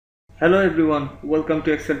Hello everyone, welcome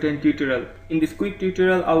to Excel 10 tutorial. In this quick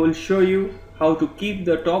tutorial I will show you how to keep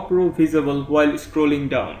the top row visible while scrolling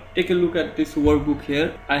down. Take a look at this workbook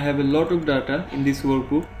here. I have a lot of data in this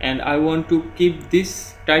workbook and I want to keep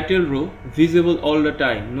this title row visible all the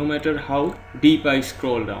time, no matter how deep I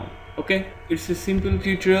scroll down. Okay, it's a simple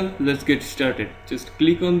tutorial. Let's get started. Just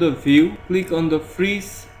click on the view, click on the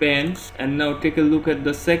freeze pans, and now take a look at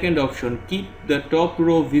the second option, keep the top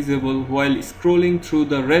row visible while scrolling through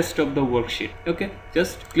the rest of the worksheet. Okay,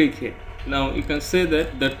 just click here. Now you can say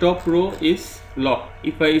that the top row is locked.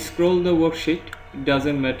 If I scroll the worksheet, it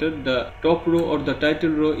doesn't matter, the top row or the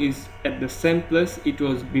title row is at the same place it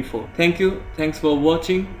was before. Thank you, thanks for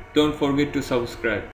watching. Don't forget to subscribe.